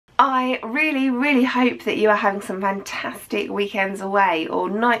I really hope that you are having some fantastic weekends away, or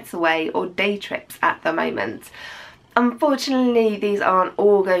nights away, or day trips at the moment. Unfortunately, these aren't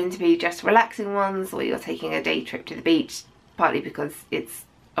all going to be just relaxing ones, or you're taking a day trip to the beach, partly because it's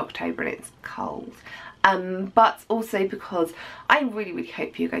October and it's cold. But also because I really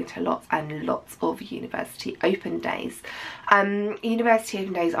hope you're going to lots and lots of university open days. University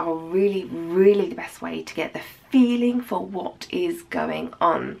open days are really the best way to get the feeling for what is going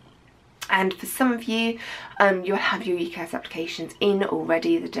on. And for some of you, you'll have your UCAS applications in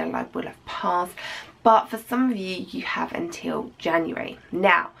already, the deadline will have passed, but for some of you, you have until January.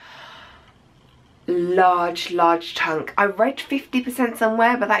 Now, large chunk. I read 50%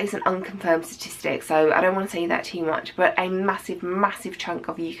 somewhere, but that is an unconfirmed statistic, so I don't want to say that too much, but a massive chunk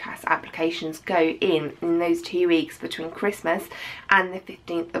of UCAS applications go in those 2 weeks between Christmas and the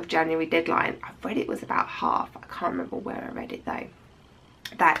 15th of January deadline. I read it was about half. I can't remember where I read it though.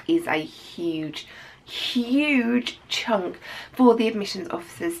 That is a huge chunk for the admissions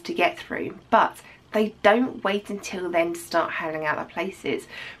officers to get through, but they don't wait until then to start handing out their places.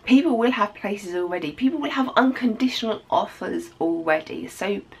 People will have places already. People will have unconditional offers already.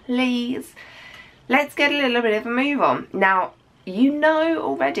 So please, let's get a little bit of a move on. Now, you know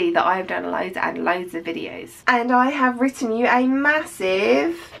already that I've done loads and loads of videos, and I have written you a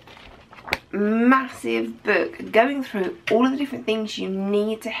massive book going through all of the different things you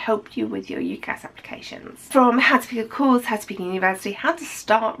need to help you with your UCAS applications. From how to pick a course, how to pick a university, how to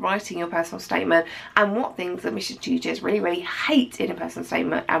start writing your personal statement, and what things admission tutors really hate in a personal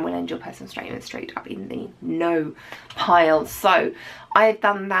statement and will end your personal statement straight up in the no pile. So I've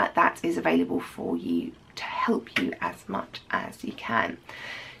done that. That is available for you to help you as much as you can.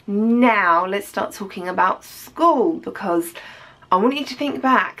 Now let's start talking about school, because I want you to think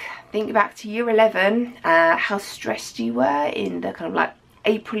back to year 11, how stressed you were in the kind of like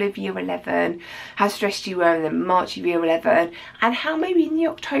April of year 11, how stressed you were in the March of year 11, and how maybe in the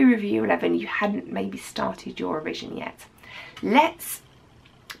October of year 11 you hadn't maybe started your revision yet. Let's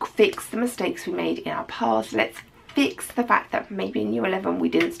fix the mistakes we made in our past. Let's fix the fact that maybe in year 11 we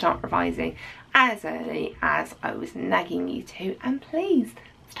didn't start revising as early as I was nagging you to, and please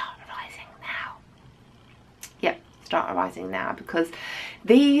start revising now. Yep. Start revising now, because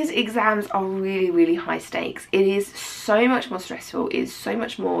these exams are really high stakes. It is so much more stressful, it is so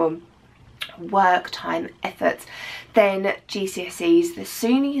much more work, time, effort than GCSEs. The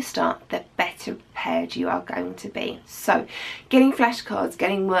sooner you start, the better prepared you are going to be. So getting flashcards,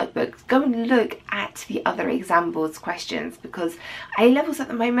 getting workbooks, go and look at the other exam boards questions, because A-levels at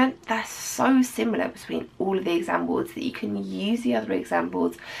the moment, they're so similar between all of the exam boards that you can use the other exam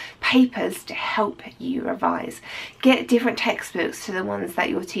boards papers to help you revise. Get different textbooks to the ones that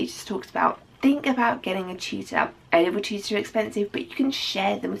your teachers talked about. Think about getting a tutor. A-level tutors are expensive, but you can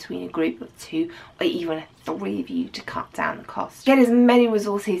share them between a group of 2 or even 3 of you to cut down the cost. Get as many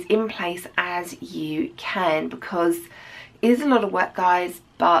resources in place as you can, because it is a lot of work, guys,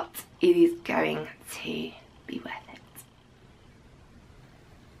 but it is going to be worth it.